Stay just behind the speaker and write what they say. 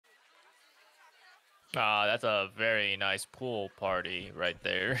Ah, that's a very nice pool party right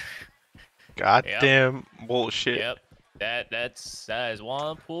there. Yep, Goddamn bullshit. yep. That is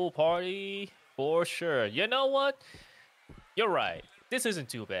one pool party for sure. You know what? You're right. This isn't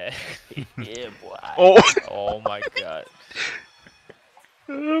too bad. Yeah, boy. Oh, Oh my god.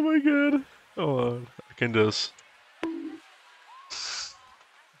 oh my god. Hold on. I can just.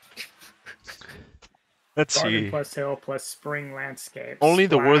 Let's Garden see. plus hill plus spring landscape. Only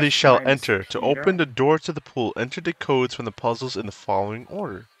the worthy Splash shall minus enter. To open Peter. the door to the pool, enter the codes from the puzzles in the following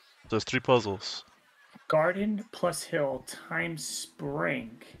order. So there's 3 puzzles. Garden plus hill times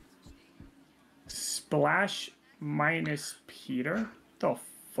spring. Splash minus Peter? The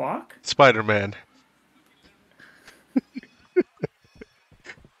fuck? Spider-Man.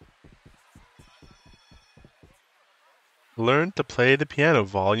 Learn to play the piano,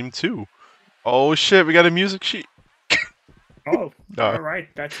 volume 2. Oh shit, we got a music sheet. Oh, Uh, alright.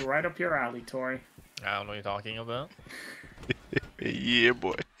 That's right up your alley, Tori. I don't know what you're talking about. yeah,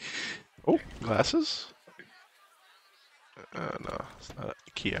 boy. Oh, glasses? No, it's not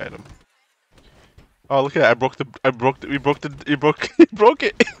a key item. Oh, look at that! We broke he broke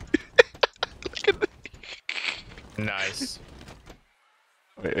it. Look at that. Nice.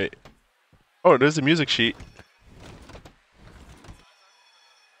 Wait. Oh, there's a music sheet.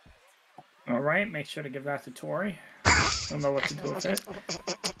 Alright, make sure to give that to Tori. Don't know what to do with it.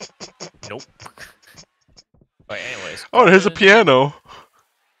 Nope. But anyways. Oh, there's a piano.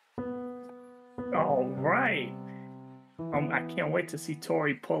 Alright. I can't wait to see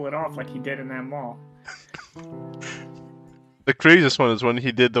Tori pull it off like he did in that mall. The craziest one is when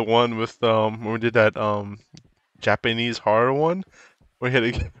he did the one with when we did that Japanese horror one where he had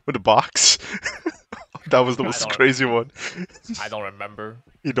a, with a box. That was the most crazy one. I don't remember.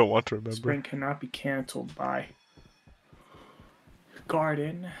 You don't want to remember. Spring cannot be canceled by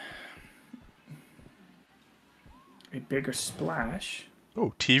Garden. A bigger splash.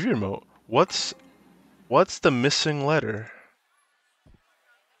 Oh, TV remote. What's the missing letter?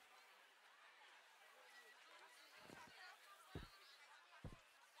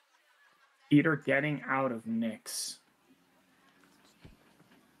 Peter getting out of Nick's.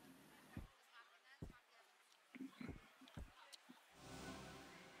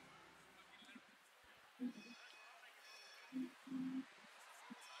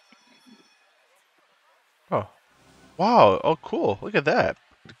 Oh. Wow. Oh, cool. Look at that.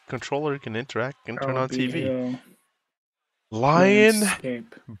 The controller can interact and turn on TV. Lion,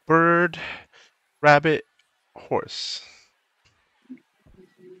 Landscape. bird, rabbit, horse.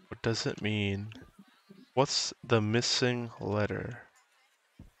 What does it mean? What's the missing letter?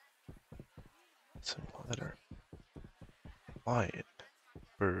 Missing letter. Lion,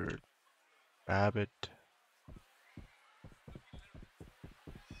 bird, rabbit.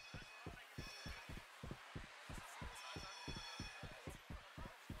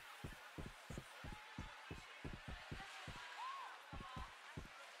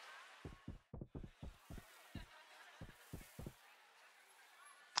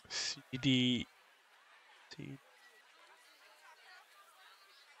 CD. C.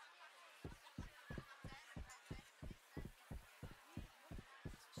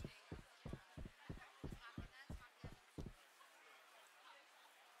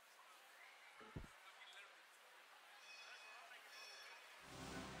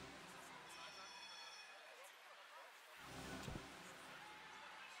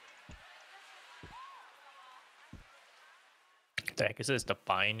 Dang, is this the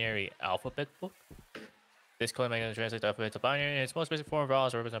binary alphabet book? This code may translate the alphabet to binary, and its most basic form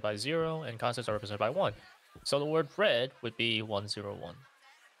vowels are represented by 0, and constants are represented by 1. So the word red would be 101.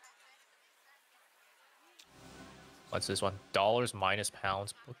 What's this one? Dollars minus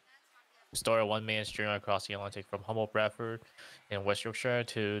pounds book. Story of one man's journey across the Atlantic from humble Bradford in West Yorkshire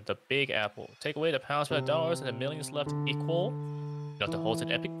to the Big Apple. Take away the pounds from the dollars, and the millions left equal enough to host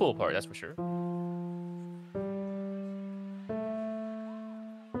an epic pool party, that's for sure.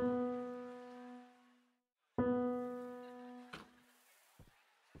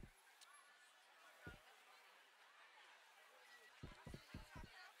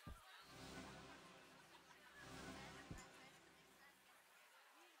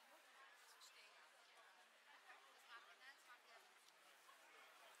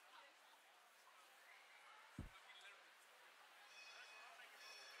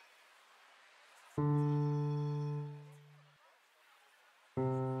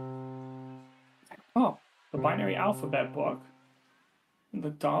 Oh, the binary alphabet book. The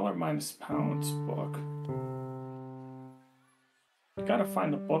dollar minus pounds book. You gotta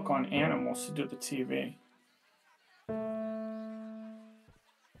find the book on animals to do the TV.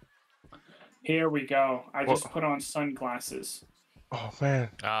 Here we go. I What? just put on sunglasses. Oh man.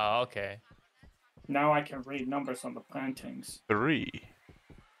 Oh, okay. Now I can read numbers on the plantings. 3.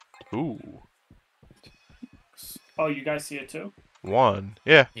 Ooh. Oh, you guys see it too? 1.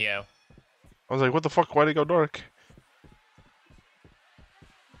 Yeah. Yeah. I was like, what the fuck? Why'd it go dark?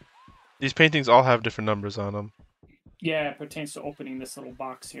 These paintings all have different numbers on them. Yeah, it pertains to opening this little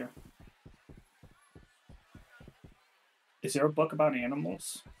box here. Is there a book about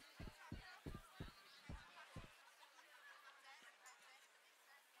animals?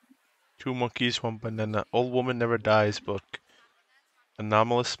 Two monkeys, one banana. Old woman never dies book.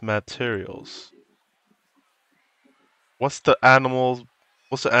 Anomalous materials. What's the animal?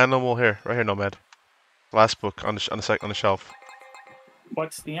 What's the animal here? Right here, Nomad. Last book on the shelf.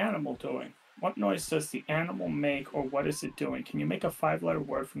 What's the animal doing? What noise does the animal make, or what is it doing? Can you make a 5-letter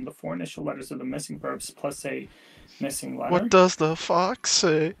word from the 4 initial letters of the missing verbs plus a missing letter? What does the fox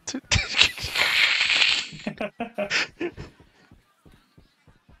say?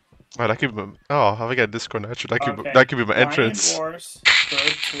 Oh, that could be my, oh, have I got Discord naturally? That could be my entrance. Lion roars, bird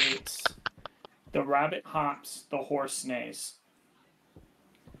tweets, the rabbit hops, the horse neighs.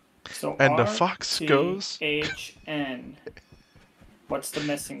 So And the fox goes. RTHN. What's the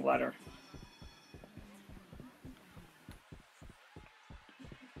missing letter?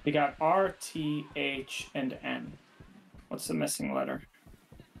 We got R, T, H, and N. What's the missing letter?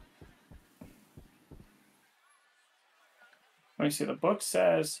 Let me see. The book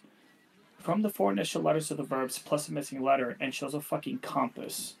says from the 4 initial letters of the verbs plus a missing letter and shows a fucking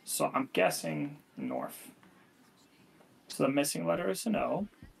compass. So I'm guessing north. So the missing letter is an O.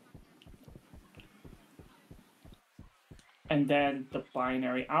 And then the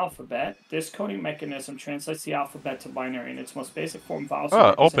binary alphabet. This coding mechanism translates the alphabet to binary. In its most basic form, vowels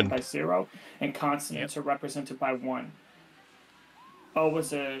are represented by 0 and consonants are represented by 1. O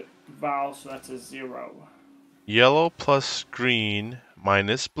is a vowel, so that's a 0. Yellow plus green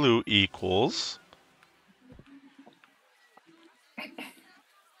minus blue equals.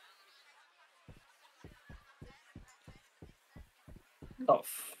 The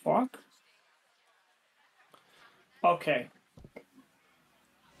fuck? Okay.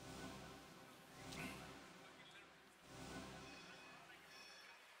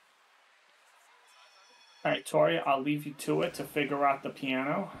 Alright, Tori, I'll leave you to it to figure out the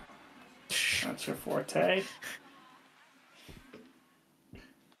piano. That's your forte.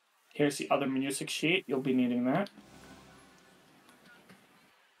 Here's the other music sheet. You'll be needing that.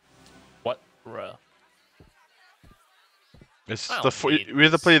 What, bruh? It's I the don't four, need we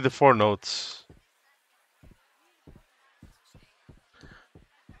have to this. play the 4 notes.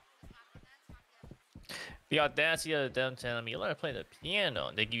 The audacity of them telling me, let me play the piano.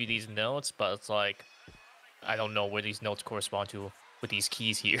 And they give you these notes, but it's like, I don't know where these notes correspond to with these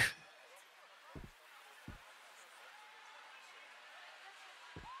keys here.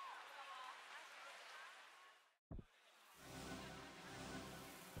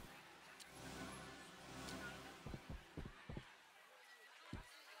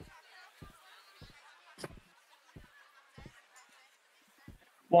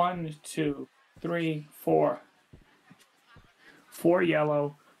 One, two, three, 4. 4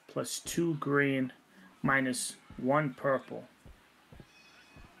 yellow plus 2 green minus 1 purple.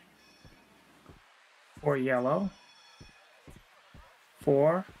 4 yellow.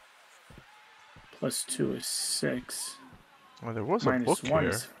 4 plus 2 is 6. Oh, there was a Minus book 1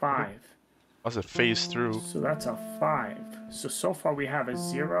 here. is 5. How's it phase through? So that's a 5. So far we have a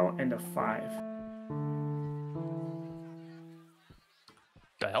 0 and a 5.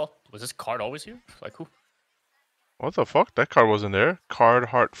 The hell? Was this card always here? Like, who? What the fuck? That card wasn't there. Card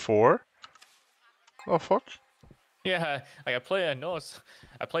heart 4. Oh fuck. Yeah, like I play notes.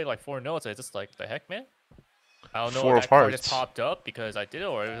 I played like 4 notes. I just like, the heck, man? I don't know 4 if of that card just hearts. popped up because I did it,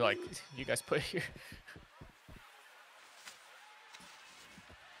 or it was like, you guys put it here.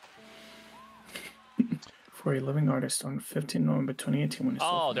 For a living artist on 15 November 2018 when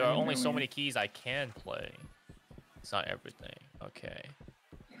Oh, there are only so many keys I can play. It's not everything. Okay.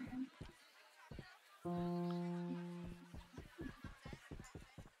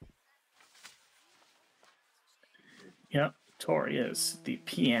 Yep, Tori is the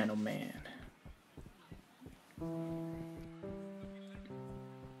piano man.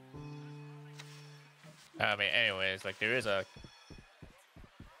 I mean, anyways, like there is a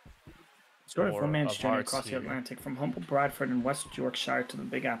Story of 4 one man's of journey hearts across the here. Atlantic from humble Bradford in West Yorkshire to the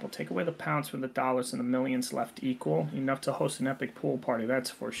Big Apple. Take away the pounds from the dollars and the millions left equal. Enough to host an epic pool party, that's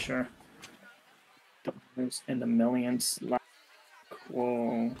for sure. Dollars and the millions left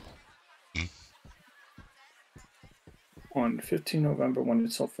equal. on 15 November when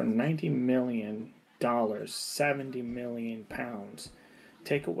it sold for $90 million, 70 million pounds.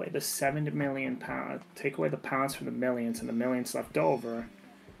 Take away the 70 million pounds, take away the pounds from the millions, and the millions left over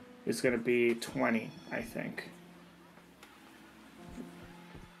is going to be 20, I think.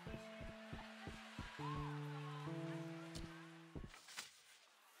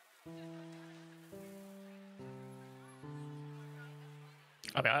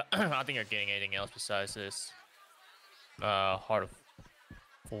 I mean, I don't think you're getting anything else besides this heart of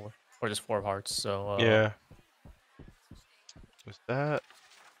 4, or just 4 of hearts. So Yeah. Was that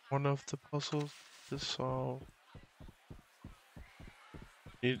one of the puzzles to solve?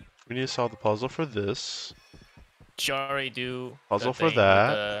 We need to solve the puzzle for this. did you already do Puzzle the for thing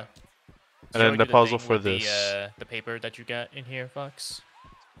that. with And then the puzzle for with this. the paper that you got in here, Fox?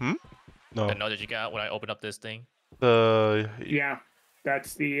 Hmm? No. The note that you got when I opened up this thing? Yeah,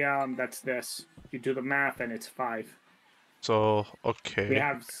 that's the that's this. You do the math and it's 5. So, okay. We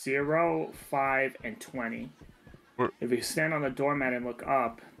have 0, 5, and 20. If you stand on the doormat and look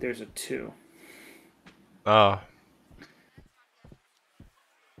up, there's a 2. Ah.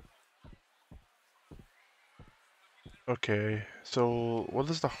 Okay, so what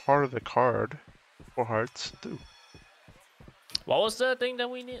does the heart of the card, 4 hearts, do? What was the thing that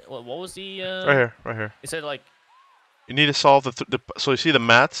we need? What was the Right here, right here. It said like you need to solve the so you see the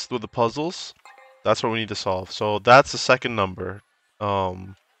mats with the puzzles? That's what we need to solve. So that's the second number. oh,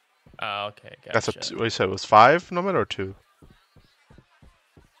 okay, gotcha. That's what you said, it was 5 number or 2?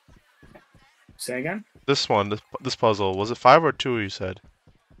 Say again? This one, this puzzle, was it 5 or 2 you said?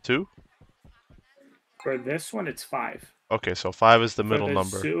 2? For this one, it's 5. Okay, so 5 is the middle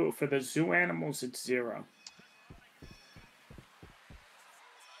number. For the zoo animals, it's 0.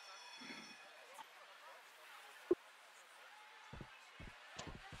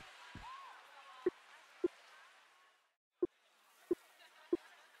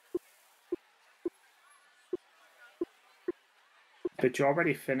 Did you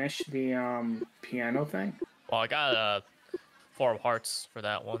already finish the piano thing? Well, I got 4 of hearts for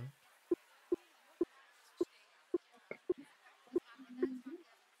that one.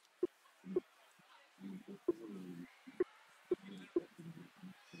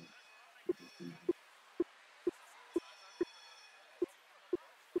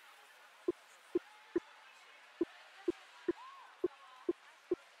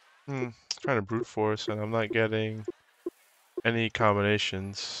 Trying to brute force and I'm not getting any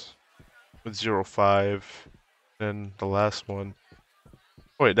combinations with 0, 5, and the last one.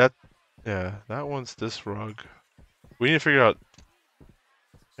 Wait, that one's this rug. We need to figure out.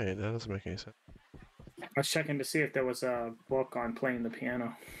 Hey, that doesn't make any sense. I was checking to see if there was a book on playing the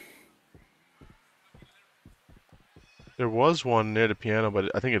piano. There was one near the piano,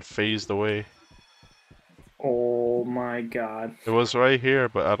 but I think it phased away. Oh my god. It was right here,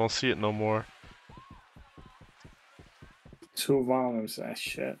 but I don't see it no more. 2 volumes, that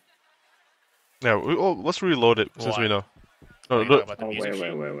shit. Yeah, let's reload it since we know. No,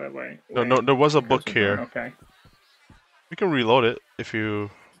 wait. No, there was a book here. Okay. We can reload it if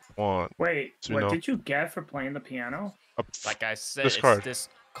you want. Wait, what did you get for playing the piano? Like I said, this it's card. this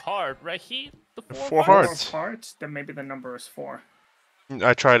card right here. The 4 hearts. 4 hearts? Then maybe the number is 4.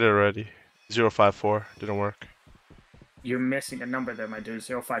 I tried it already. 054 didn't work. You're missing a number there, my dude.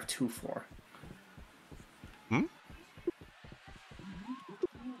 0524. Hmm?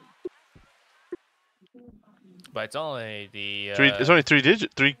 But it's only the It's only 3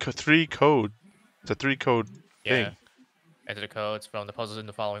 digit, 3 code. It's a 3 code thing. Enter the codes from the puzzles in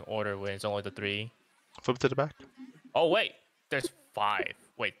the following order when it's only the 3. Flip to the back. Oh wait, there's 5.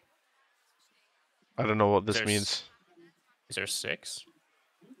 Wait. I don't know what this means. Is there 6?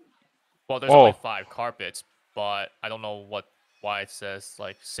 Well, there's only 5 carpets, but I don't know why it says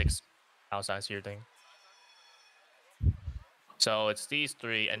like 6 outside here thing. So it's these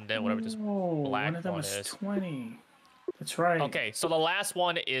 3, and then whatever this black one of them one was is 20. That's right. Okay, so the last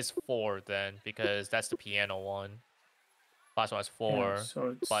one is 4 then, because that's the piano one. Last one is 4, Yeah,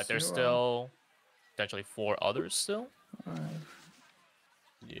 so it's but there's 0. still potentially 4 others still. 5.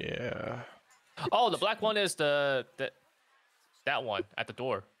 Yeah. Oh, the black one is that one at the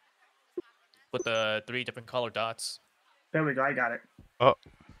door with the 3 different color dots. There we go. I got it. Oh.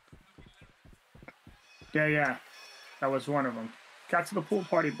 Yeah. That was one of them. Got to the pool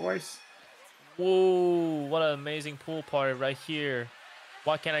party, boys. Whoa, what an amazing pool party right here.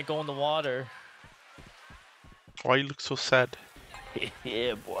 Why can't I go in the water? Why you look so sad?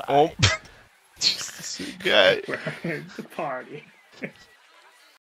 Yeah, boy. Oh. Jesus, guy. We're in the party.